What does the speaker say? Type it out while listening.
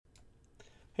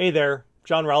Hey there,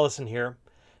 John Rollison here,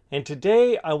 and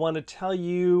today I want to tell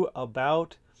you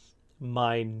about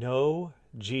my Know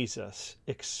Jesus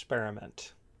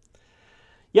experiment.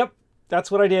 Yep,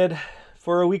 that's what I did.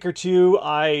 For a week or two,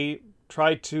 I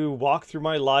tried to walk through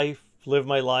my life, live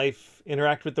my life,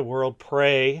 interact with the world,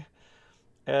 pray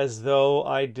as though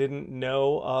I didn't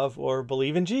know of or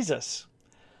believe in Jesus.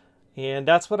 And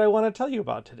that's what I want to tell you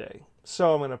about today.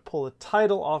 So I'm going to pull the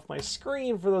title off my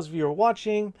screen for those of you who are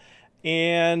watching,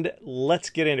 and let's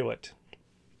get into it.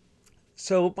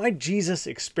 So my Jesus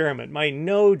experiment, my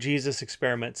Know Jesus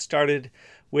experiment, started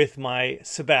with my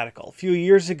sabbatical. A few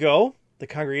years ago, the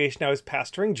congregation I was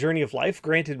pastoring, Journey of Life,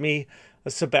 granted me a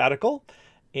sabbatical,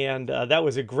 and that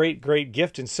was a great, great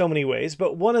gift in so many ways.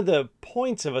 But one of the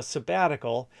points of a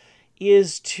sabbatical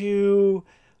is to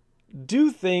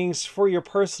do things for your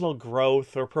personal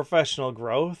growth or professional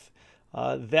growth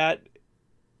that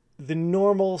the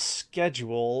normal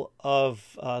schedule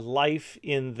of life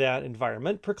in that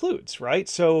environment precludes, right?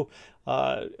 So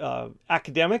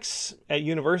academics at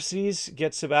universities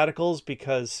get sabbaticals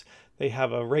because they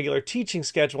have a regular teaching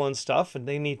schedule and stuff, and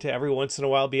they need to every once in a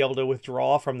while be able to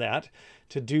withdraw from that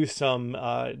to do some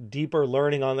deeper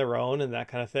learning on their own and that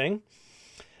kind of thing.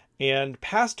 And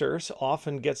pastors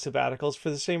often get sabbaticals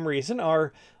for the same reason.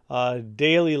 Our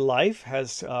daily life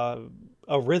has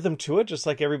a rhythm to it, just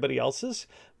like everybody else's,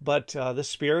 but the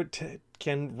spirit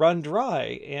can run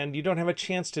dry, and you don't have a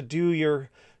chance to do your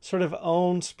sort of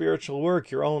own spiritual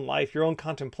work, your own life, your own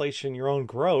contemplation, your own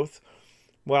growth,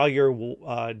 while you're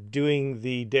doing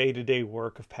the day-to-day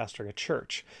work of pastoring a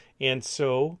church. And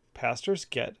so pastors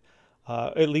get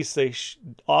at least they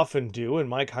often do, and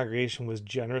my congregation was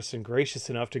generous and gracious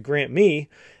enough to grant me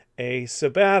a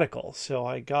sabbatical. So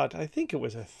I think it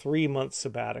was a 3-month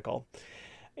sabbatical.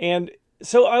 And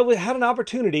so I had an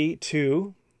opportunity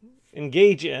to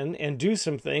engage in and do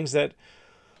some things that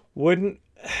wouldn't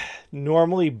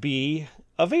normally be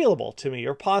available to me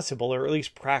or possible, or at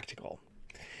least practical.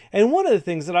 And one of the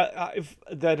things that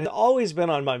has always been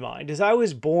on my mind is I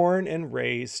was born and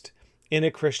raised in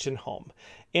a Christian home.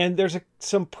 And there's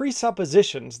some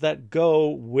presuppositions that go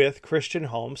with Christian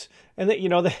homes, and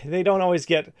that they don't always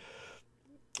get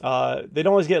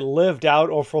lived out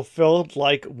or fulfilled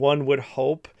like one would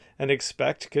hope and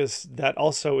expect, because that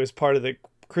also is part of the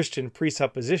Christian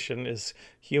presupposition is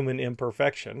human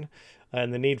imperfection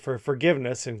and the need for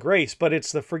forgiveness and grace. But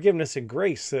it's the forgiveness and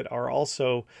grace that are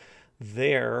also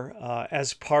there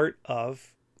as part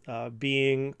of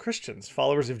being Christians,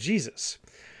 followers of Jesus.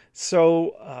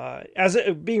 So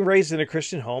being raised in a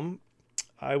Christian home,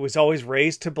 I was always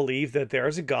raised to believe that there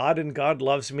is a God and God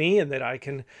loves me, and that I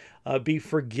can be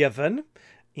forgiven,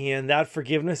 and that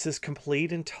forgiveness is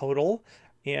complete and total,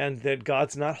 and that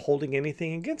God's not holding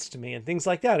anything against me and things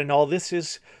like that. And all this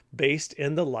is based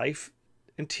in the life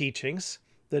and teachings,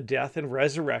 the death and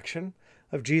resurrection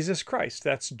of Jesus Christ.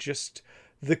 That's just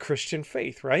the Christian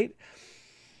faith, right?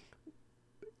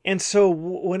 And so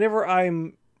whenever I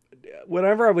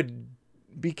would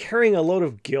be carrying a load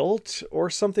of guilt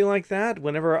or something like that,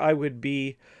 whenever I would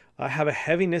be have a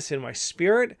heaviness in my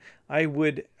spirit, I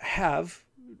would have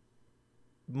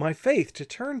my faith to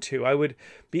turn to. I would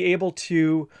be able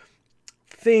to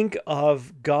think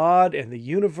of God and the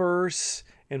universe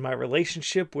and my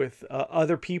relationship with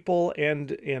other people and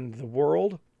the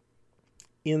world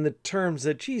in the terms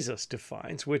that Jesus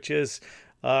defines, which is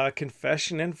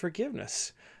confession and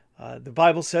forgiveness. The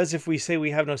Bible says if we say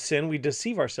we have no sin, we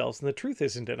deceive ourselves and the truth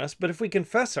isn't in us. But if we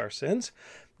confess our sins,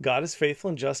 God is faithful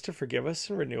and just to forgive us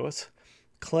and renew us,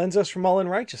 cleanse us from all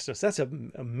unrighteousness. That's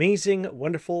an amazing,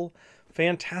 wonderful,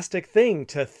 fantastic thing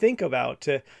to think about,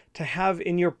 to have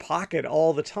in your pocket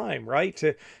all the time, right?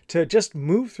 To just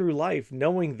move through life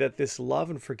knowing that this love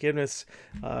and forgiveness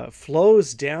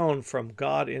flows down from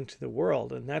God into the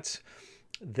world. And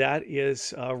that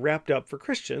is wrapped up for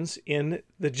Christians in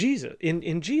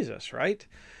Jesus, right?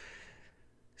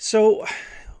 So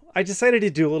I decided to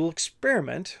do a little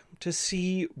experiment to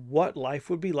see what life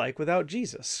would be like without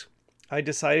Jesus. I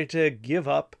decided to give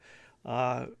up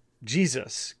on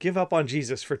Jesus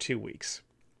for 2 weeks.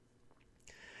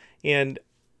 And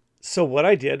so what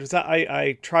I did was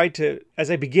I tried to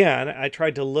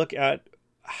look at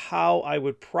how I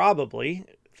would probably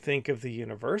think of the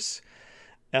universe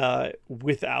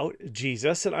without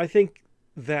Jesus. And I think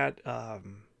that I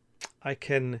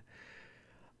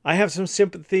have some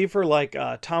sympathy for like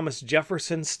Thomas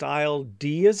Jefferson style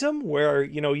deism, where,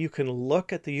 you can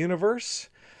look at the universe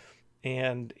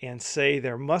and say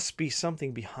there must be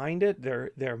something behind it.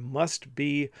 There must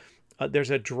be there's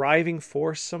a driving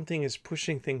force. Something is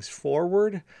pushing things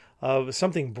forward.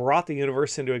 Something brought the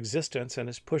universe into existence and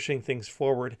is pushing things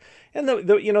forward. And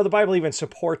the Bible even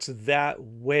supports that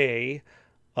way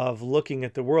of looking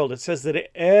at the world. It says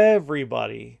that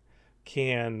everybody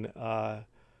can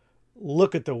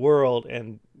look at the world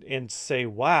and say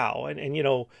wow,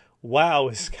 and wow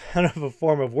is kind of a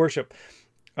form of worship.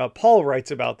 Paul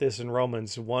writes about this in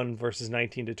Romans 1 verses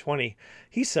 19 to 20.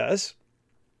 He says,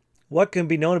 "What can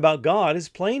be known about God is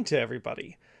plain to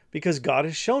everybody, because God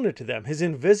has shown it to them. His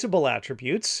invisible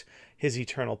attributes, his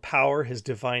eternal power, his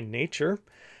divine nature,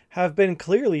 have been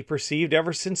clearly perceived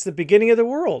ever since the beginning of the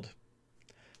world."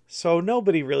 So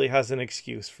nobody really has an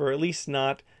excuse for at least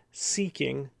not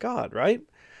seeking God, right?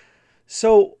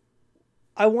 So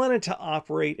I wanted to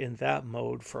operate in that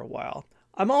mode for a while.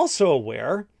 I'm also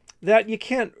aware that you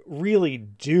can't really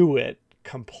do it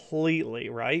completely,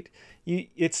 right?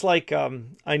 It's like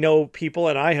I know people,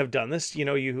 and I have done this.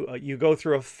 You go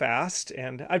through a fast,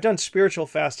 and I've done spiritual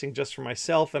fasting just for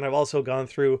myself, and I've also gone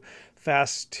through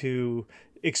fast to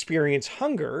experience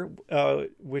hunger,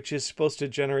 which is supposed to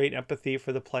generate empathy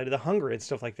for the plight of the hungry and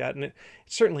stuff like that, and it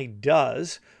certainly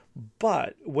does.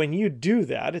 But when you do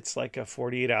that, it's like a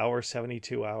 48-hour,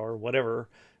 72-hour, whatever,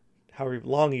 however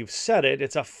long you've set it.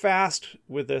 It's a fast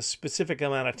with a specific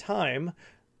amount of time,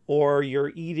 or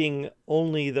you're eating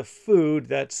only the food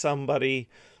that somebody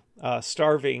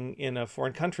starving in a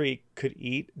foreign country could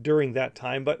eat during that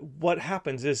time. But what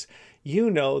happens is,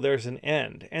 there's an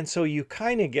end. And so you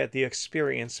kind of get the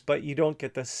experience, but you don't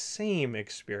get the same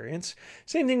experience.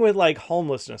 Same thing with like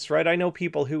homelessness, right? I know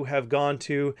people who have gone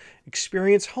to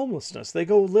experience homelessness. They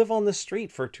go live on the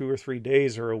street for 2 or 3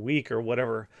 days or a week or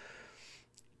whatever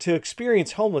to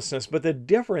experience homelessness. But the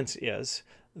difference is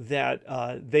that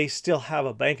they still have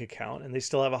a bank account and they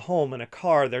still have a home and a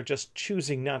car. They're just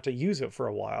choosing not to use it for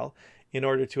a while in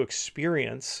order to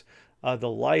experience the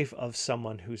life of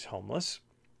someone who's homeless.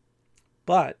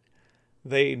 But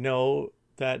they know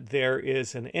that there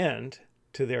is an end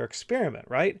to their experiment,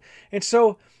 right? And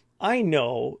so I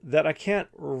know that I can't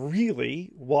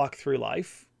really walk through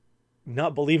life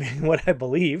not believing what I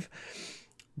believe,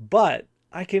 but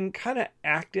I can kind of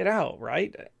act it out,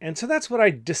 right? And so that's what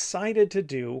I decided to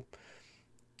do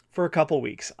for a couple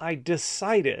weeks. I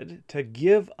decided to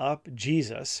give up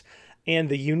Jesus and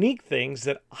the unique things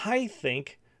that I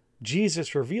think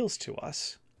Jesus reveals to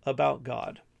us about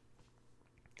God.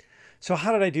 So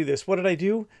how did I do this? What did I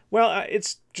do? Well,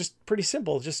 it's just pretty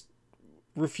simple. Just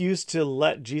refuse to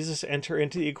let Jesus enter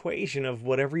into the equation of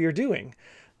whatever you're doing.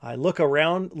 I look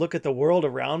at the world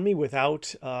around me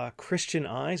without Christian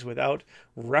eyes, without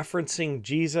referencing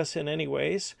Jesus in any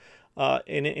ways.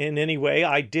 In any way,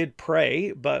 I did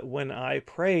pray, but when I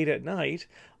prayed at night,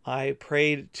 I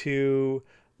prayed to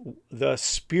the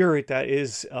spirit that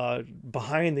is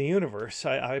behind the universe.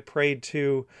 I prayed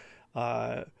to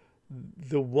the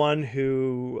one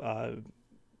who I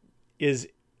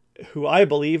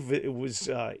believe was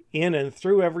in and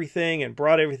through everything and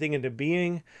brought everything into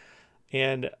being.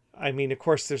 And I mean, of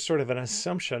course, there's sort of an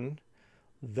assumption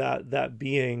that that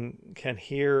being can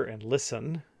hear and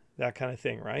listen, that kind of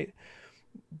thing, right?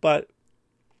 But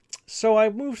so I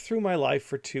moved through my life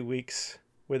for 2 weeks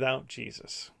without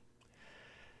Jesus.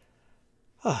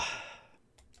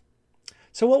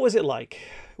 So what was it like?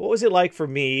 What was it like for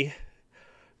me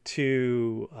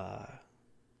to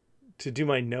do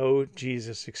my no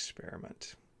Jesus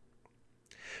experiment?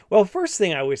 Well, first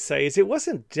thing I would say is it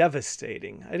wasn't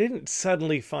devastating. I didn't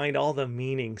suddenly find all the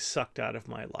meaning sucked out of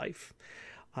my life.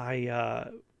 I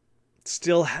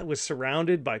still was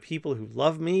surrounded by people who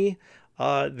love me.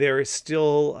 There is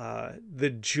still the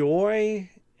joy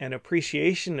and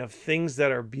appreciation of things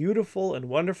that are beautiful and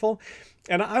wonderful.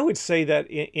 And I would say that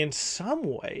in some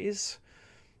ways,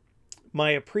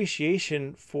 my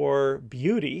appreciation for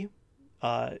beauty,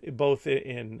 both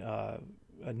in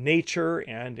nature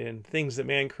and in things that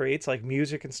man creates, like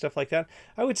music and stuff like that,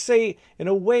 I would say in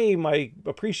a way my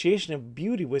appreciation of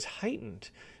beauty was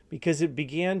heightened because it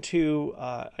began to,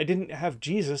 I didn't have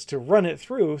Jesus to run it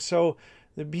through, so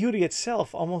the beauty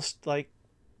itself almost like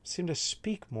seemed to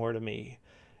speak more to me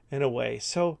in a way.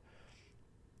 So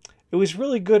it was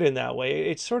really good in that way.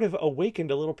 It sort of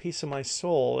awakened a little piece of my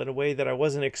soul in a way that I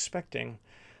wasn't expecting.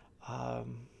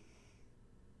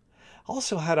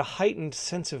 Also had a heightened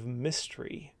sense of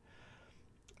mystery.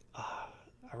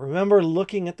 I remember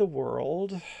looking at the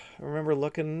world. I remember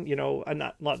looking,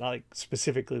 not like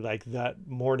specifically like that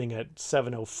morning at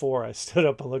 7:04, I stood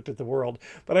up and looked at the world.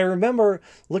 But I remember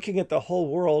looking at the whole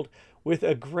world with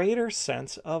a greater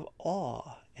sense of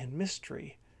awe and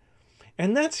mystery.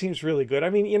 And that seems really good.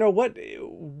 I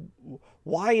mean,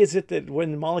 why is it that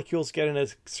when molecules get in a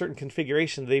certain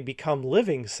configuration, they become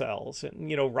living cells?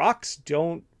 And, rocks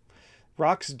don't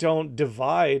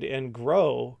divide and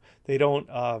grow. They don't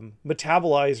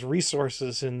metabolize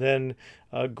resources and then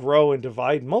grow and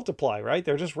divide and multiply, right?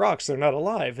 They're just rocks. They're not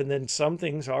alive. And then some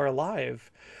things are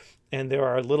alive. And there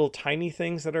are little tiny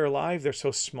things that are alive. They're so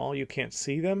small you can't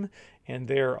see them. And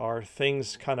there are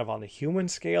things kind of on the human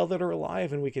scale that are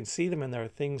alive and we can see them. And there are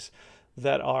things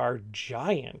that are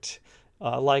giant,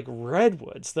 like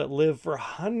redwoods that live for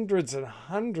hundreds and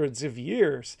hundreds of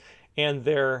years. And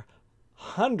they're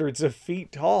hundreds of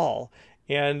feet tall.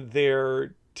 And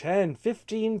they're 10,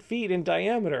 15 feet in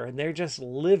diameter. And they're just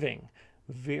living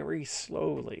very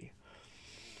slowly.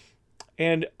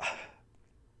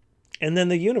 And then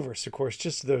the universe, of course,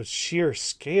 just the sheer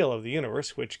scale of the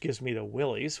universe, which gives me the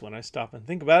willies when I stop and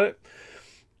think about it.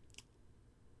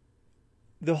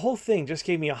 The whole thing just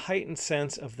gave me a heightened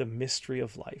sense of the mystery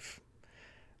of life.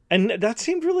 And that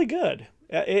seemed really good.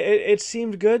 It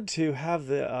seemed good to have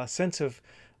the sense of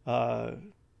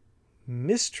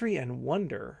mystery and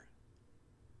wonder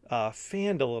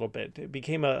fanned a little bit. It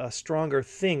became a stronger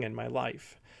thing in my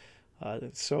life.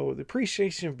 So the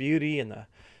appreciation of beauty and the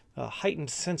heightened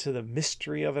sense of the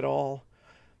mystery of it all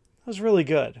was really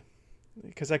good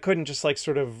because I couldn't just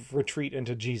sort of retreat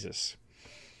into Jesus.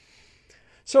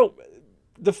 So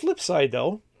the flip side,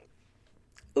 though,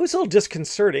 it was a little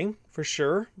disconcerting for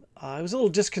sure. It was a little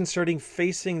disconcerting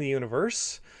facing the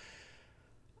universe,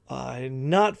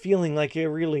 not feeling like I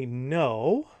really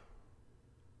know.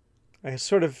 I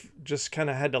sort of just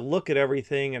kind of had to look at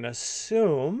everything and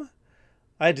assume.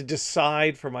 I had to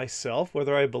decide for myself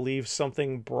whether I believe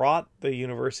something brought the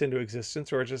universe into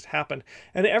existence or it just happened.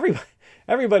 And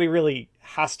everybody really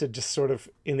has to just sort of,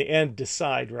 in the end,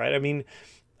 decide, right? I mean,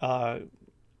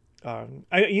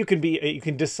 you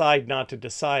can decide not to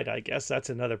decide. I guess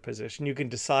that's another position. You can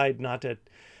decide not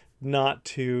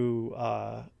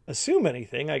to assume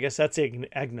anything. I guess that's an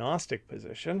agnostic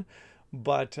position.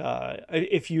 But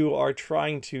if you are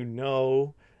trying to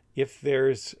know if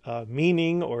there's a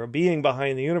meaning or a being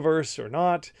behind the universe or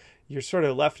not, you're sort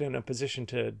of left in a position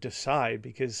to decide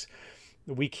because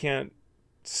we can't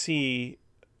see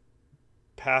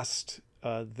past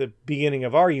the beginning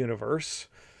of our universe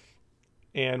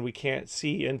and we can't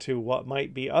see into what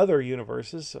might be other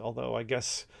universes, although I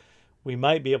guess we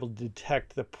might be able to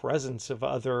detect the presence of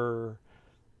other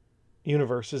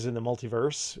universes in the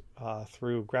multiverse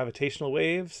through gravitational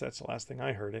waves. That's the last thing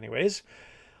I heard anyways.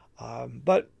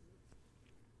 But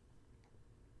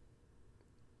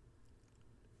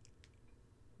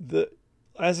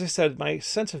as I said, my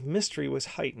sense of mystery was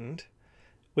heightened,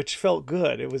 which felt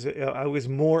good. I was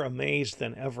more amazed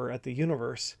than ever at the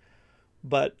universe.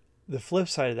 But the flip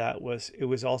side of that was it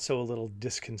was also a little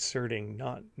disconcerting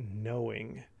not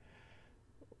knowing,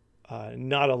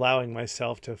 not allowing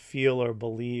myself to feel or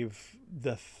believe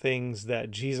the things that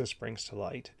Jesus brings to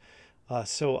light.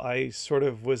 So I sort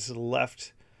of was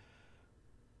left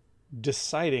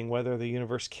deciding whether the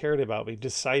universe cared about me,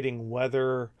 deciding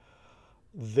whether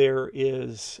there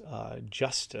is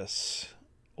justice,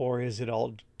 or is it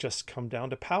all just come down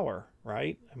to power,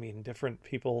 right? I mean, different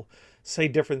people say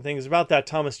different things about that.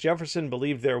 Thomas Jefferson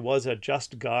believed there was a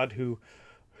just God who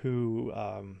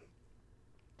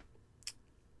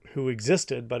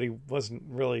existed, but he wasn't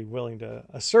really willing to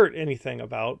assert anything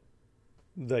about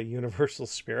the universal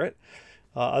spirit.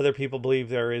 Other people believe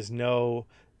they're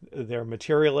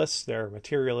materialists, they're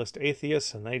materialist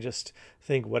atheists, and they just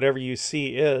think whatever you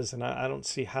see is, and I don't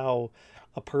see how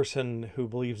a person who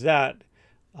believes that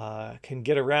can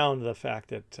get around the fact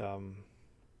that the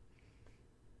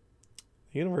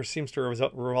universe seems to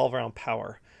revolve around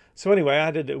power. So anyway, I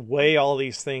had to weigh all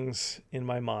these things in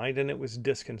my mind, and it was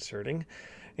disconcerting.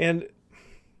 And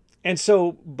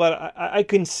so, but I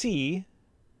can see,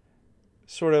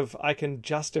 I can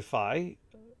justify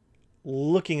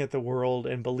looking at the world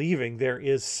and believing there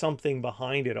is something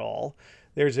behind it all.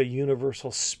 There's a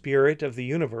universal spirit of the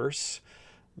universe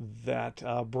that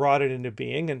brought it into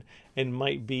being and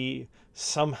might be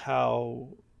somehow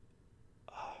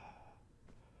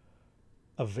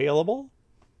available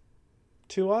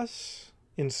to us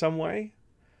in some way.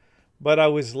 But I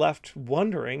was left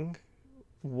wondering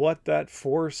what that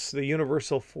force, the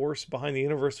universal force behind the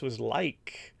universe, was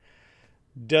like.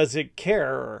 Does it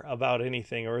care about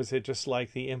anything, or is it just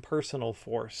like the impersonal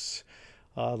force,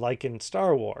 like in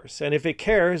Star Wars? And if it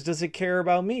cares, does it care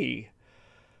about me?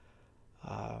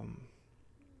 And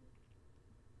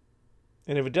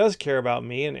if it does care about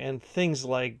me, and things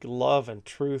like love and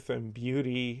truth and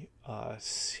beauty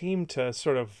seem to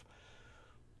sort of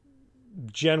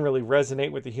generally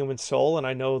resonate with the human soul, and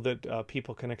I know that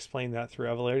people can explain that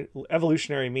through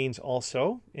evolutionary means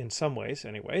also, in some ways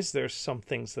anyways. There's some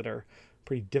things that are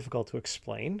pretty difficult to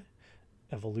explain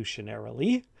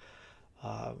evolutionarily.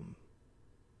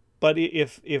 But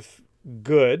if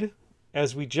good,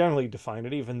 as we generally define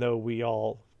it, even though we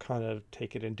all kind of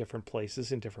take it in different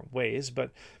places in different ways,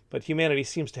 but humanity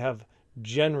seems to have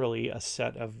generally a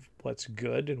set of what's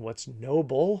good and what's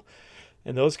noble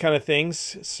and those kind of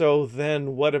things. So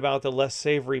then what about the less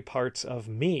savory parts of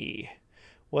me?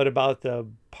 What about the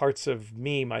parts of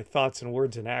me, my thoughts and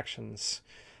words and actions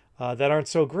that aren't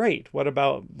so great? What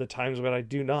about the times when I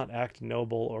do not act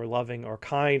noble or loving or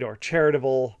kind or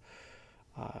charitable?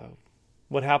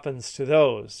 What happens to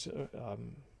those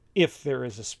if there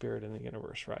is a spirit in the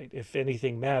universe, right? If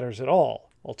anything matters at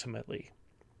all, ultimately.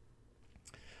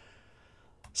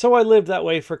 So I lived that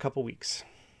way for a couple weeks.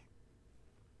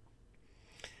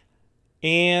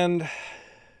 And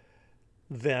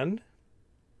then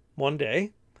one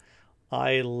day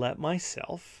I let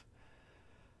myself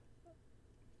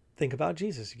think about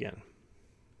Jesus again.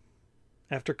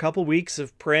 After a couple weeks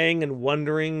of praying and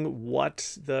wondering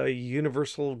what the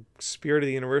universal spirit of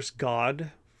the universe,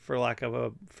 God,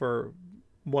 for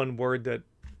one word that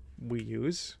we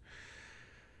use.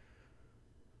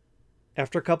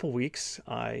 After a couple weeks,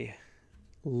 I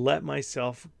let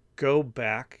myself go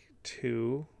back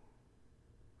to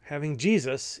having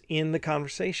Jesus in the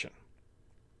conversation.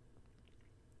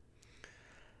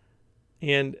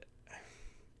 And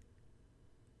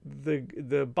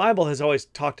the Bible has always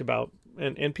talked about,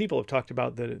 and people have talked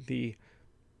about the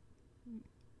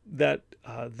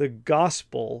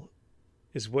gospel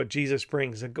is what Jesus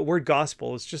brings. The word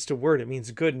gospel is just a word. It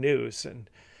means good news.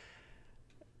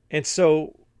 And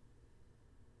so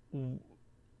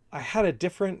I had a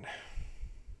different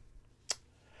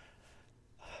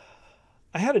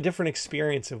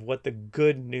experience of what the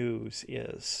good news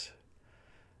is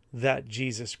that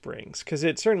Jesus brings. Because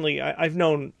it certainly, I've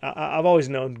always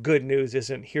known good news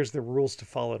isn't here's the rules to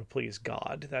follow to please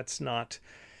God. That's not,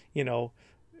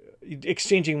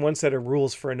 exchanging one set of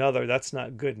rules for another. That's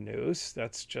not good news.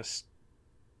 That's just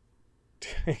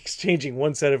exchanging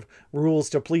one set of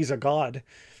rules to please a God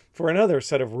for another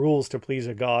set of rules to please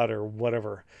a God or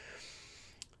whatever.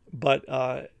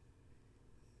 But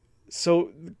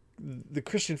so the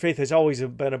Christian faith has always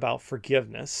been about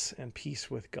forgiveness and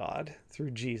peace with God through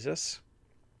Jesus.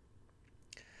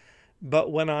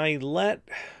 But when I let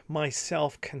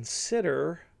myself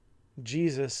consider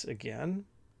Jesus again,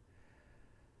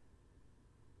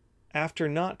 after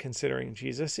not considering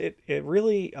Jesus, it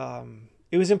really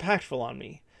it was impactful on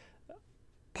me.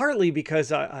 Partly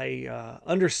because I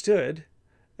understood,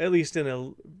 at least in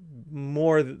a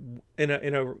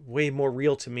way more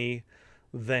real to me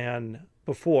than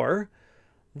before,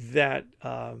 that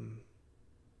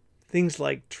things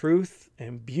like truth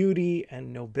and beauty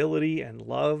and nobility and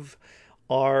love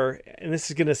are, and this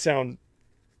is going to sound,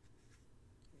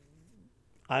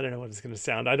 I don't know what it's going to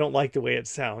sound. I don't like the way it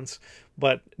sounds,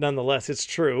 but nonetheless, it's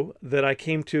true that I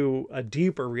came to a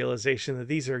deeper realization that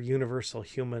these are universal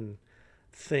human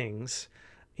things,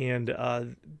 and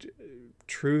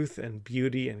truth and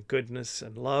beauty and goodness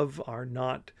and love are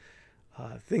not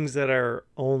things that are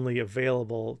only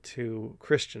available to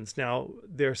Christians. Now,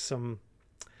 there's some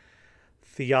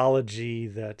theology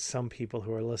that some people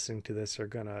who are listening to this are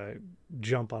going to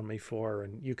jump on me for,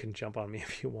 and you can jump on me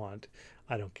if you want.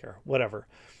 I don't care, whatever.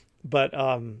 But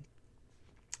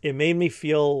it made me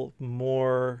feel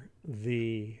more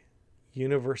the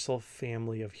universal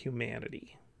family of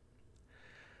humanity,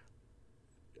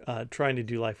 trying to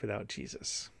do life without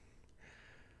Jesus.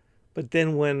 But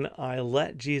then when I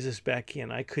let Jesus back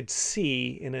in, I could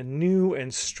see in a new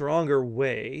and stronger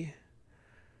way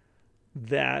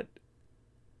that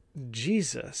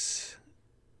Jesus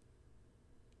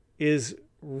is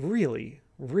really,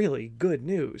 really good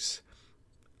news.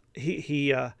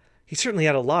 He certainly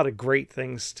had a lot of great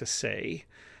things to say,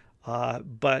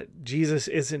 but Jesus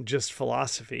isn't just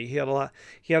philosophy. He had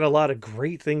a lot of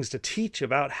great things to teach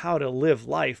about how to live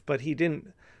life, but he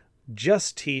didn't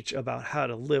just teach about how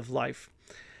to live life.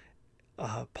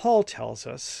 Paul tells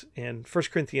us in 1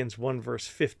 Corinthians 1 verse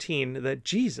 15 that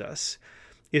Jesus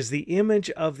is the image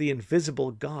of the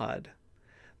invisible God,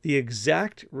 the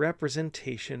exact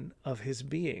representation of his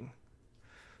being.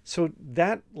 So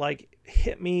that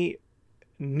hit me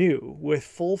new with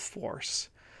full force,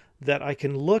 that I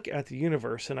can look at the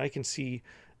universe and I can see,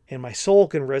 and my soul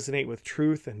can resonate with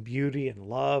truth and beauty and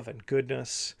love and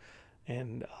goodness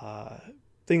and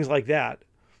things like that.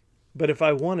 But if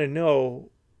I want to know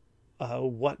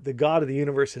what the God of the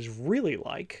universe is really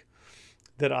like,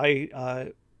 that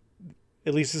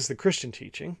at least this is the Christian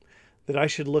teaching, that I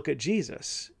should look at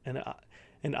Jesus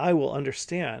and I will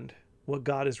understand what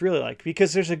God is really like,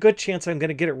 because there's a good chance I'm going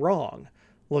to get it wrong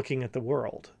looking at the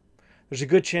world. There's a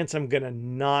good chance I'm going to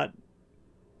not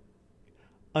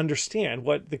understand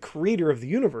what the creator of the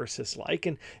universe is like.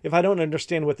 And if I don't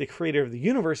understand what the creator of the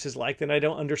universe is like, then I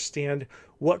don't understand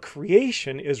what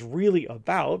creation is really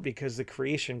about, because the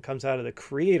creation comes out of the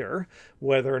creator,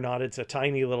 whether or not it's a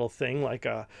tiny little thing like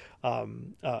a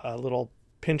little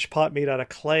pinch pot made out of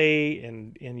clay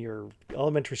in your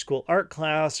elementary school art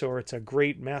class, or it's a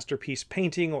great masterpiece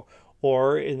painting,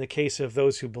 or in the case of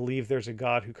those who believe there's a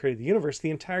God who created the universe, the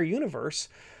entire universe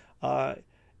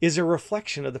is a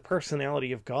reflection of the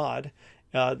personality of God,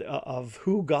 of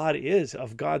who God is,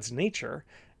 of God's nature.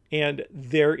 And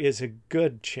there is a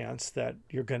good chance that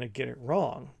you're going to get it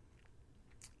wrong.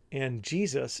 And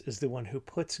Jesus is the one who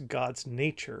puts God's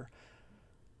nature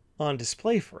on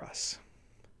display for us.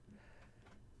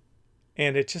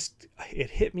 And it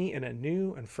hit me in a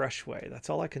new and fresh way. That's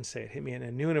all I can say. It hit me in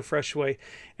a new and a fresh way.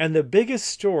 And the biggest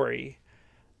story,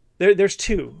 there's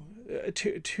two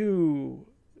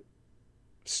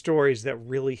stories that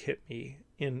really hit me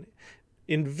in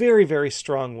very, very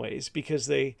strong ways, because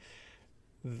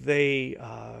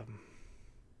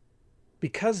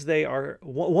because they are,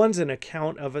 one's an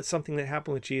account of something that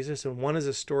happened with Jesus, and one is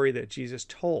a story that Jesus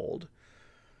told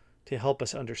to help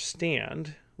us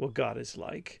understand what God is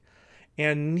like.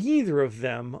 And neither of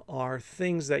them are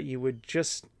things that you would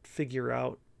just figure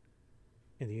out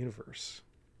in the universe.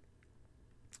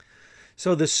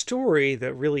 So the story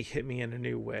that really hit me in a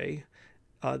new way,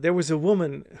 there was a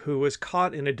woman who was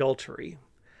caught in adultery.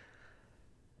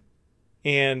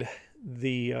 And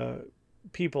the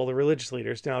people, the religious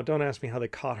leaders, now don't ask me how they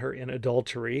caught her in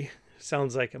adultery.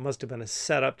 Sounds like it must have been a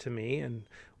setup to me. And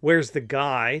where's the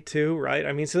guy too, right?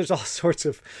 I mean, so there's all sorts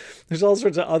of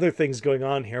other things going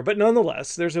on here. But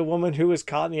nonetheless, there's a woman who was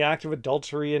caught in the act of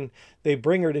adultery, and they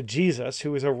bring her to Jesus,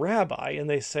 who is a rabbi, and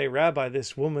they say, "Rabbi,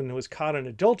 this woman was caught in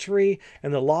adultery,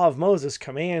 and the law of Moses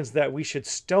commands that we should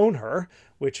stone her,"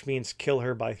 which means kill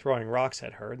her by throwing rocks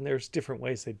at her. And there's different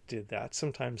ways they did that.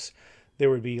 Sometimes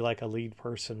there would be like a lead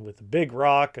person with a big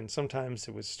rock, and sometimes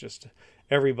it was just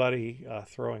everybody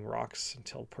throwing rocks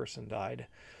until the person died.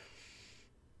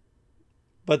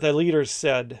 But the leaders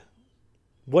said,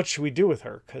 "What should we do with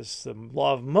her? Because the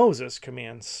law of Moses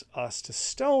commands us to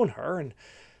stone her." And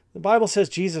the Bible says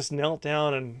Jesus knelt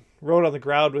down and wrote on the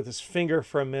ground with his finger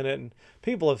for a minute. And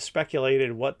people have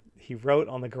speculated what he wrote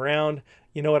on the ground.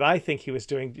 You know what I think he was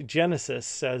doing? Genesis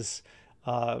says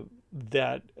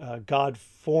that God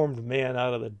formed man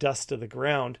out of the dust of the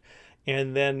ground.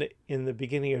 And then in the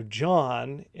beginning of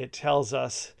John, it tells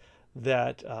us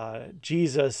that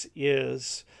Jesus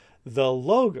is the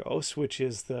Logos, which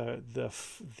is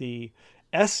the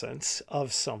essence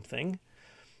of something,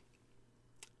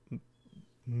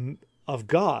 of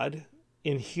God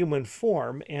in human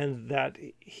form, and that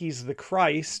he's the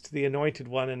Christ, the anointed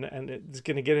one. And it's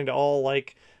going to get into all,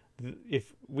 like,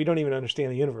 if we don't even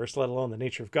understand the universe, let alone the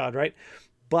nature of God, right?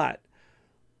 But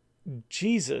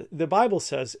Jesus, the Bible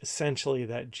says essentially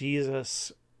that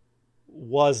Jesus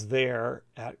was there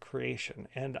at creation.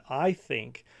 And I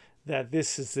think that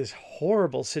this is this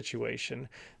horrible situation.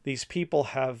 These people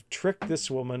have tricked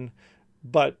this woman,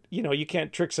 but you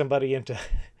can't trick somebody into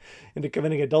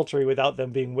committing adultery without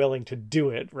them being willing to do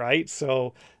it, right?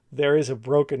 So there is a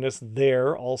brokenness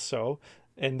there also.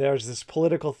 And there's this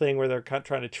political thing where they're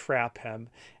trying to trap him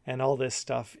and all this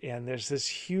stuff. And there's this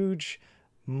huge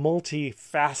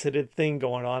multifaceted thing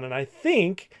going on. And I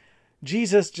think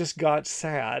Jesus just got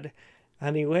sad,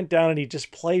 and he went down and he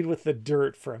just played with the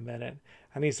dirt for a minute.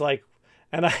 And he's like,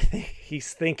 and I think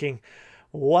he's thinking,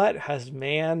 what has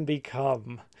man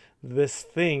become? This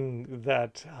thing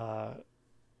that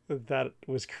that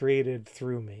was created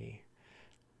through me.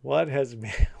 What has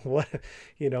man,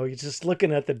 he's just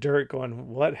looking at the dirt going,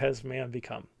 what has man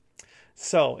become?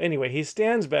 So anyway, he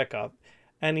stands back up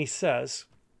and he says,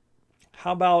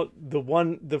 how about the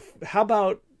one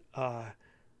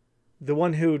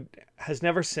who has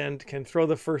never sinned can throw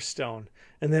the first stone,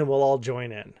 and then we'll all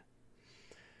join in.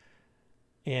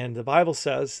 And the Bible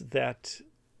says that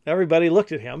everybody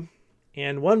looked at him,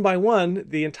 and one by one,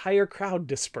 the entire crowd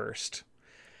dispersed.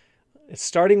 It's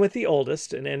starting with the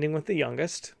oldest and ending with the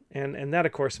youngest. And that,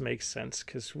 of course, makes sense,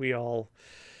 because we all,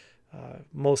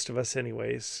 most of us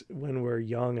anyways, when we're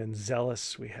young and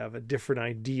zealous, we have a different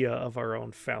idea of our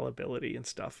own fallibility and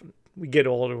stuff. And we get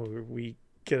older, we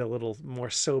get a little more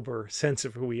sober sense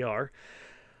of who we are.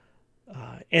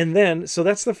 And then, so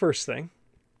that's the first thing.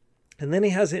 And then he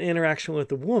has an interaction with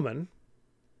the woman,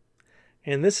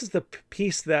 And this is the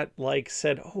piece that like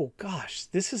said, oh gosh,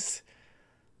 this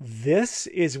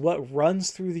is what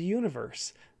runs through the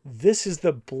universe. This is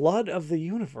the blood of the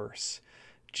universe.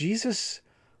 Jesus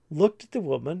looked at the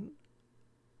woman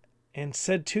and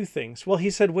said two things. Well, he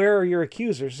said, "Where are your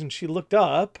accusers?" And she looked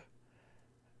up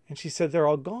and she said, "They're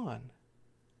all gone."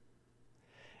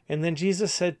 And then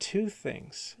Jesus said two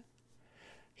things.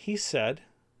 He said,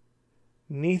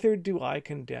 "Neither do I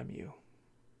condemn you.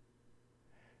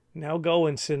 Now go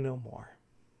and sin no more."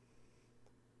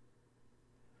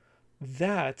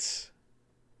 That's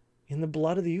in the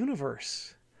blood of the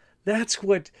universe. That's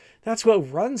what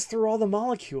runs through all the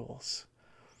molecules.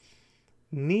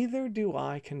 Neither do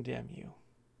I condemn you.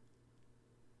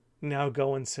 Now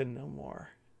go and sin no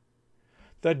more.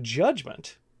 The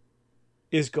judgment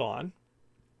is gone.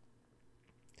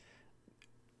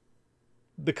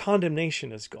 The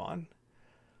condemnation is gone.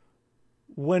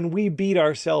 When we beat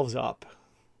ourselves up,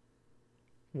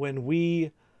 when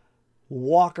we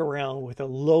walk around with a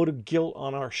load of guilt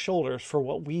on our shoulders for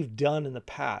what we've done in the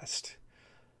past,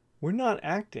 we're not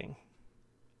acting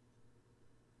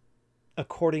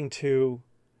according to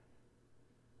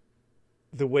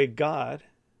the way God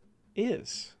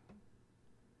is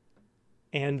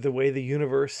and the way the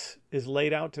universe is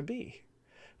laid out to be,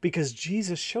 because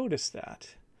Jesus showed us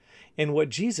that. And what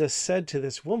Jesus said to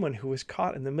this woman who was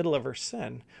caught in the middle of her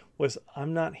sin was,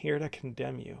 "I'm not here to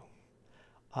condemn you.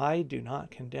 I do not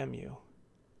condemn you."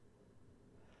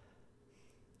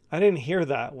 I didn't hear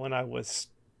that when I was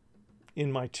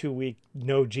in my 2-week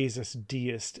No Jesus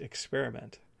Deist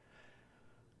experiment.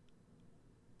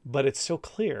 But it's so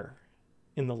clear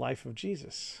in the life of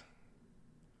Jesus.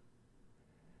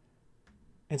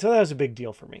 And so that was a big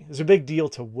deal for me. It was a big deal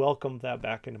to welcome that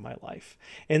back into my life.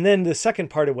 And then the second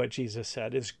part of what Jesus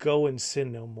said is, "Go and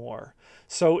sin no more."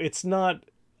 So it's not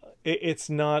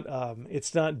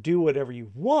do whatever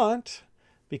you want,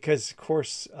 because of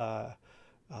course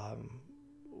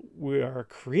we are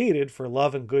created for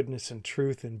love and goodness and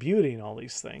truth and beauty and all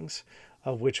these things,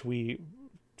 of which we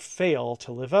fail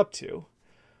to live up to.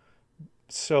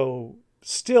 So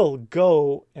still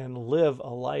go and live a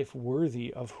life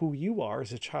worthy of who you are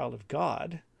as a child of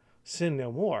God. Sin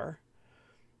no more,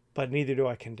 but neither do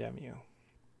I condemn you.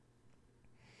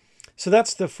 So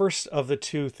that's the first of the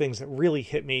two things that really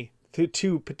hit me,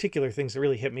 two particular things that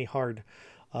really hit me hard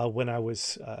when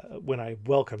I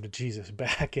welcomed Jesus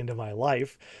back into my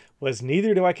life, was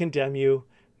neither do I condemn you,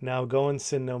 now go and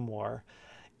sin no more.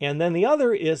 And then the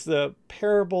other is the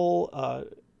parable,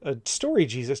 a story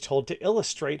Jesus told to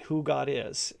illustrate who God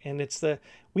is. And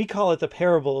we call it the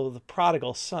parable of the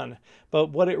prodigal son.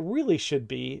 But what it really should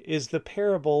be is the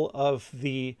parable of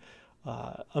the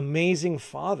amazing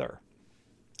father.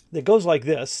 That goes like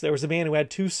this. There was a man who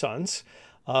had two sons.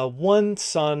 One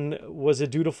son was a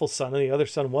dutiful son and the other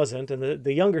son wasn't. And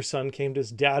the younger son came to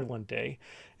his dad one day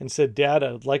and said, "Dad,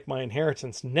 I'd like my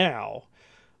inheritance now."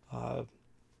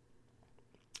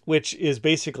 Which is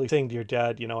basically saying to your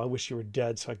dad, "I wish you were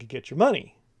dead so I could get your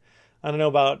money." I don't know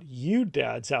about you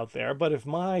dads out there, but if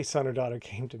my son or daughter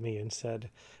came to me and said,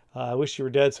 "I wish you were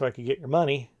dead so I could get your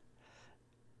money,"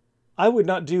 I would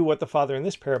not do what the father in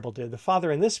this parable did. The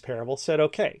father in this parable said,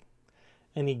 "Okay."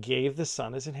 And he gave the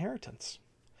son his inheritance.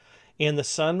 And the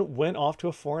son went off to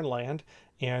a foreign land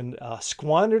and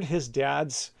squandered his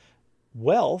dad's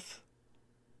wealth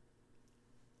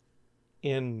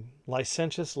in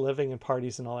licentious living and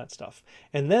parties and all that stuff.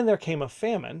 And then there came a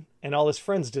famine and all his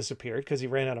friends disappeared because he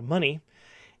ran out of money.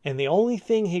 And the only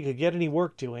thing he could get any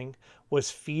work doing was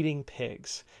feeding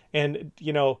pigs. And,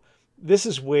 this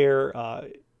is where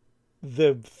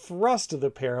the thrust of the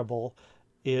parable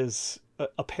is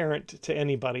apparent to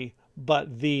anybody,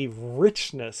 but the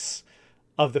richness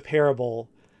of the parable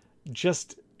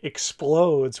just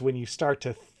explodes when you start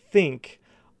to think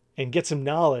and get some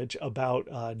knowledge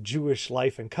about Jewish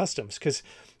life and customs. Because,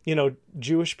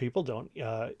 Jewish people don't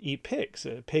eat pigs.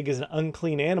 A pig is an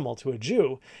unclean animal to a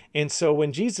Jew. And so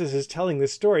when Jesus is telling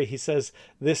this story, he says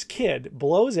this kid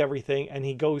blows everything and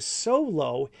he goes so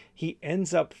low, he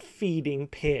ends up feeding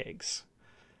pigs.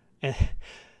 And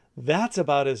that's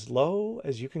about as low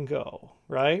as you can go,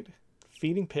 right?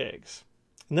 Feeding pigs.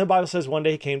 And then the Bible says one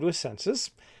day he came to his senses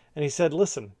and he said,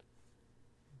 "Listen,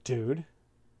 dude,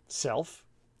 self,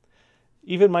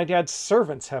 even my dad's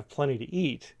servants have plenty to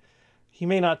eat. He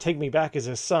may not take me back as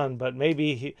his son, but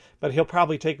he'll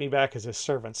probably take me back as his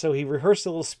servant." So he rehearsed a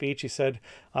little speech. He said,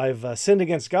 "I've sinned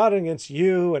against God and against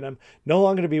you, and I'm no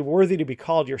longer to be worthy to be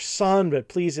called your son, but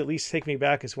please at least take me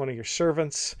back as one of your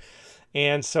servants."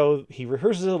 And so he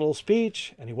rehearses a little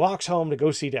speech and he walks home to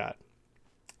go see dad.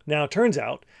 Now, it turns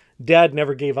out dad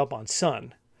never gave up on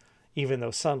son. even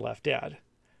though son left dad.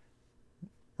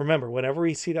 Remember, whenever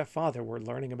we see that father, we're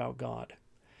learning about God.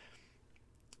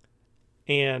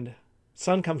 And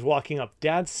son comes walking up.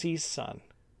 Dad sees son.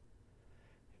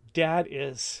 Dad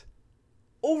is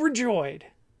overjoyed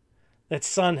that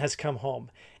son has come home.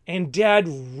 And dad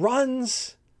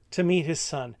runs to meet his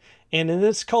son. And in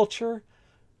this culture,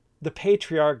 the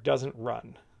patriarch doesn't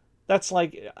run. That's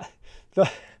like,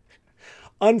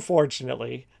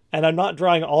 unfortunately, and I'm not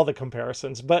drawing all the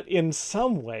comparisons, but in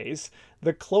some ways,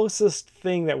 the closest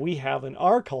thing that we have in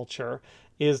our culture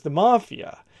is the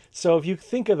mafia. So if you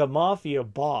think of the mafia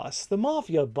boss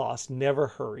never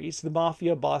hurries. The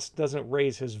mafia boss doesn't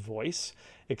raise his voice,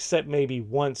 except maybe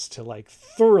once to like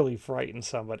thoroughly frighten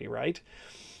somebody, right?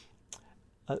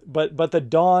 But the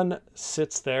Don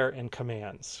sits there and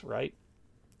commands, right?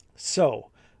 So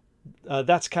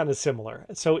that's kind of similar.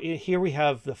 So here we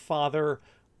have the father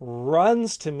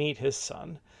runs to meet his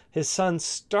son. His son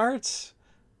starts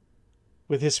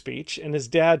with his speech, and his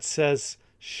dad says,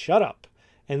 "Shut up."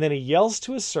 And then he yells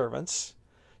to his servants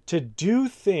to do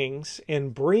things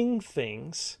and bring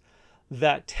things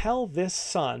that tell this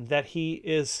son that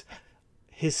his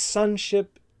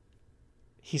sonship,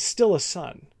 he's still a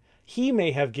son. He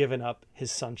may have given up his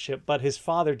sonship, but his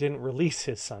father didn't release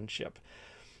his sonship.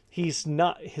 He's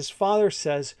not. His father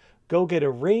says, go get a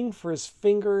ring for his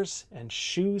fingers and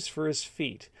shoes for his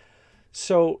feet.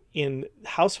 So in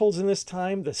households in this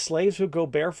time, the slaves would go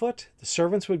barefoot, the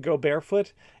servants would go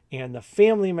barefoot, and the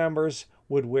family members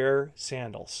would wear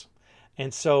sandals.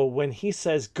 And so when he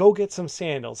says, go get some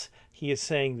sandals, he is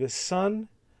saying, this son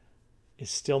is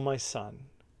still my son.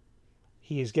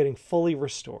 He is getting fully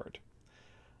restored.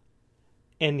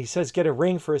 And he says, get a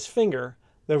ring for his finger.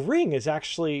 The ring is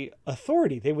actually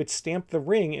authority. They would stamp the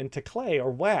ring into clay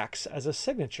or wax as a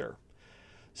signature.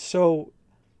 So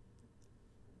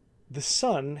the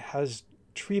son has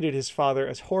treated his father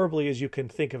as horribly as you can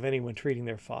think of anyone treating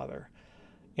their father.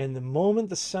 And the moment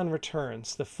the son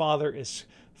returns, the father is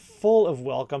full of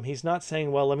welcome. He's not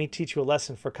saying, well, let me teach you a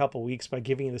lesson for a couple weeks by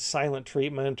giving you the silent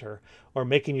treatment or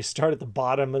making you start at the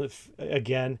bottom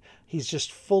again. He's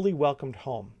just fully welcomed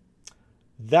home.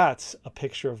 That's a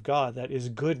picture of God. That is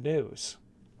good news.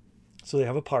 So they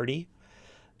have a party.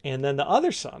 And then the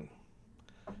other son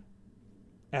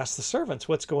asks the servants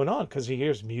what's going on, because he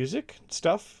hears music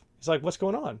stuff. He's like, what's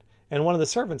going on? And one of the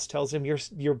servants tells him,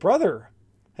 your brother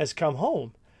has come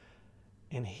home.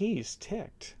 And he's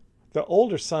ticked. The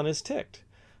older son is ticked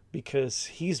because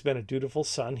he's been a dutiful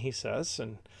son, he says,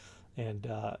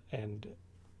 and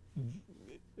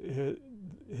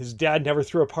his dad never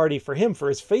threw a party for him for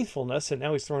his faithfulness, and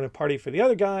now he's throwing a party for the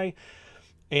other guy.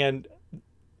 And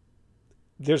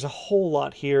there's a whole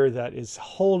lot here that is a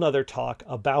whole nother talk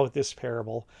about this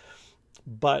parable.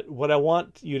 But what I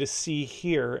want you to see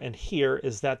here and hear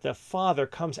is that the father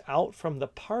comes out from the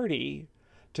party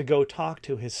to go talk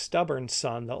to his stubborn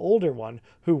son, the older one,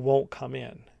 who won't come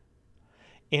in.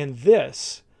 And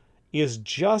this is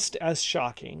just as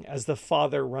shocking as the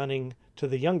father running to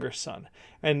the younger son.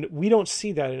 And we don't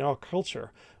see that in our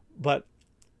culture. But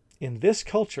in this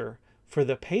culture, for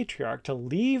the patriarch to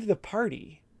leave the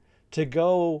party to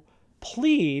go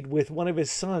plead with one of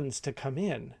his sons to come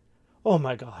in, oh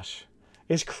my gosh,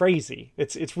 it's crazy.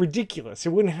 It's ridiculous.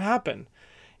 It wouldn't happen.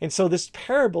 And so this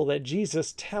parable that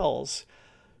Jesus tells,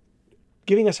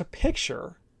 giving us a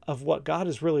picture of what God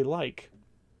is really like,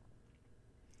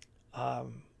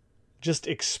 just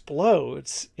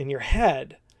explodes in your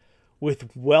head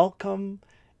with welcome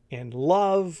and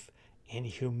love and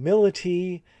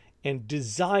humility and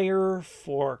desire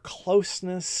for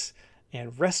closeness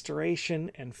and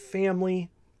restoration and family.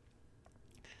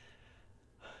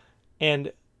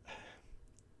 And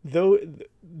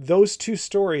those two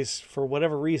stories, for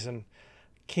whatever reason,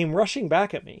 came rushing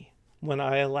back at me when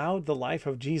I allowed the life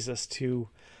of Jesus to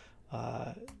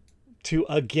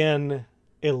again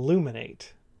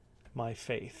illuminate my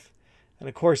faith. And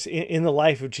of course, in the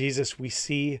life of Jesus, we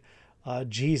see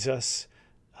Jesus,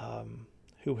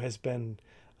 who has been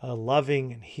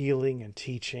loving and healing and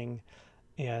teaching,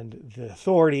 and the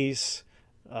authorities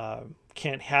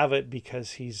can't have it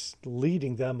because he's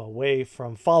leading them away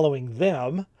from following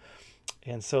them.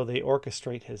 And so they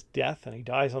orchestrate his death, and he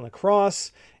dies on the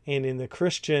cross. And in the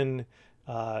Christian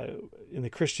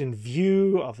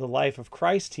view of the life of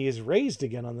Christ, he is raised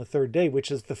again on the third day,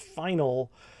 which is the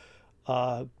final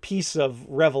piece of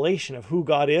revelation of who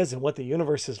God is and what the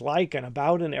universe is like and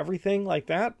about and everything like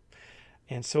that.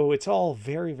 And so it's all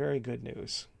very, very good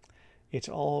news. It's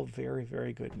all very,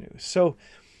 very good news. So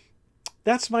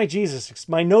that's my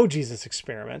no Jesus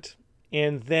experiment.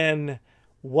 And then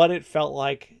what it felt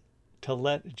like to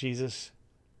let Jesus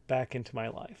back into my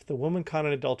life. The woman caught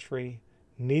in adultery,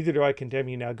 neither do I condemn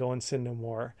you, now go and sin no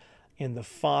more. And the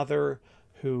father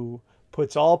who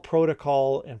puts all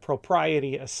protocol and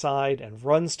propriety aside and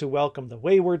runs to welcome the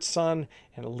wayward son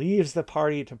and leaves the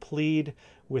party to plead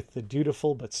with the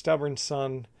dutiful but stubborn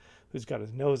son who's got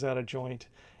his nose out of joint,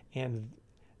 and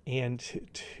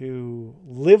to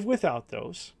live without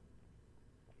those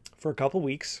for a couple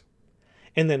weeks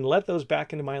and then let those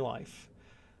back into my life.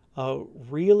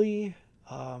 Really,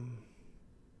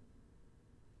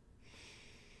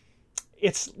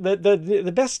 it's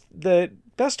the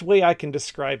best way I can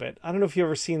describe it. I don't know if you've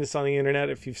ever seen this on the internet,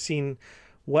 if you've seen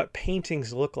what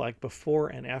paintings look like before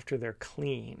and after they're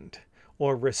cleaned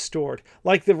or restored,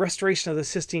 like the restoration of the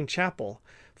Sistine Chapel,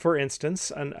 for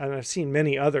instance, and I've seen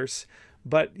many others.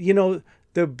 But, you know,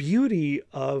 the beauty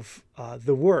of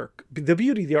the work, the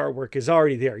beauty of the artwork is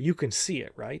already there. You can see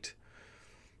it, right?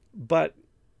 But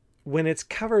when it's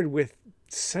covered with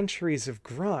centuries of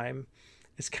grime,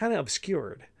 it's kind of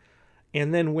obscured.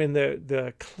 And then when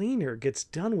the cleaner gets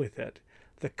done with it,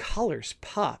 the colors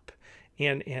pop,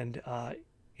 and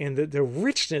the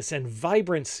richness and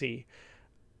vibrancy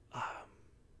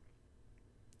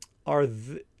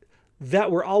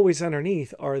that were always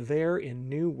underneath are there in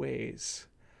new ways.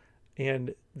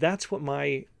 And that's what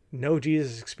my Know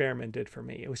Jesus experiment did for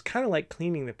me. It was kind of like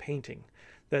cleaning the painting,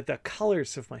 that the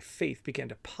colors of my faith began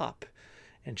to pop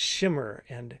and shimmer,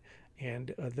 and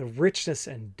the richness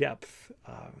and depth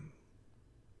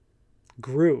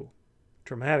grew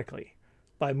dramatically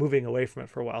by moving away from it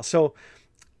for a while. So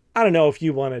I don't know if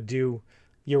you want to do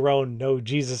your own Know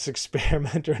Jesus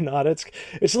experiment or not.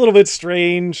 It's a little bit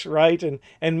strange, right? And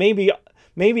maybe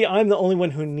I'm the only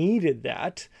one who needed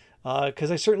that,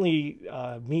 because I certainly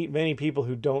meet many people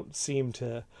who don't seem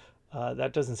to,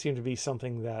 that doesn't seem to be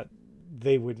something that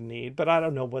they would need. But I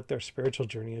don't know what their spiritual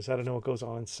journey is. I don't know what goes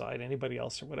on inside anybody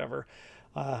else or whatever.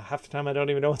 Half the time I don't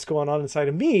even know what's going on inside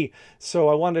of me. So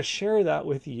I wanted to share that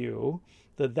with you,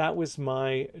 that was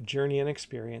my journey and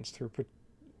experience through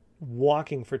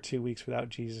walking for 2 weeks without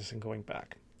Jesus and going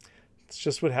back. It's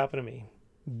just what happened to me.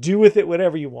 Do with it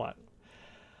whatever you want.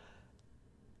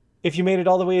 If you made it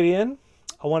all the way to the end,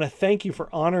 I want to thank you for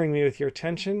honoring me with your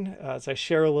attention as I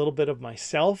share a little bit of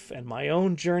myself and my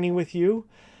own journey with you.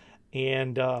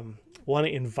 And want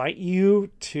to invite you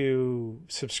to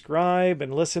subscribe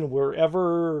and listen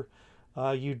wherever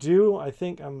you do. I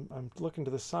think I'm looking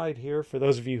to the side here. For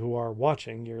those of you who are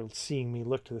watching, you're seeing me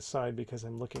look to the side because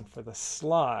I'm looking for the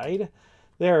slide.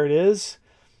 There it is.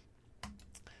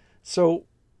 So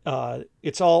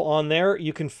it's all on there.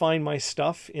 You can find my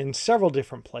stuff in several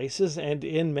different places and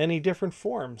in many different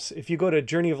forms. If you go to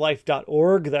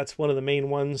journeyoflife.org, that's one of the main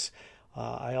ones.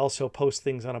 I also post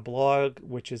things on a blog,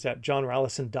 which is at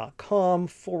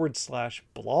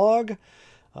johnrallison.com/blog.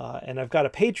 And I've got a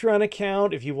Patreon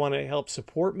account. If you want to help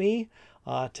support me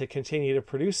to continue to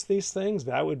produce these things,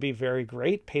 that would be very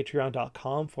great.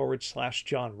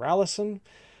 Patreon.com/John Rallison.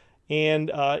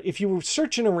 And if you were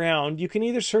searching around, you can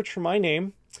either search for my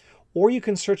name, or you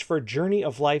can search for Journey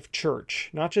of Life Church.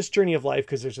 Not just Journey of Life,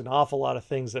 because there's an awful lot of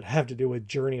things that have to do with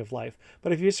Journey of Life.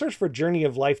 But if you search for Journey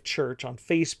of Life Church on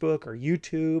Facebook or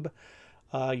YouTube,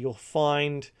 you'll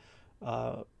find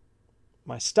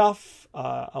my stuff.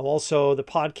 I'm also, the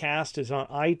podcast is on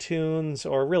iTunes,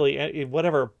 or really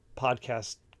whatever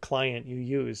podcast client you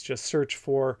use. Just search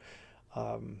for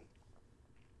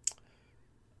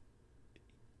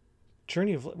try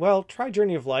Journey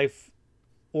of Life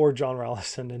or John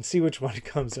Rallison and see which one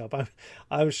comes up.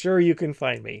 I'm sure you can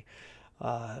find me.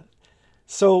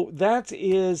 So that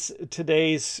is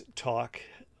today's talk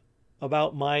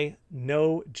about my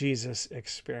Know Jesus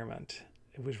experiment.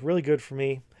 It was really good for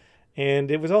me,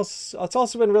 and it's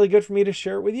also been really good for me to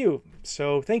share it with you.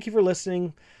 So thank you for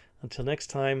listening. Until next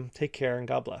time, take care and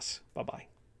God bless. Bye-bye.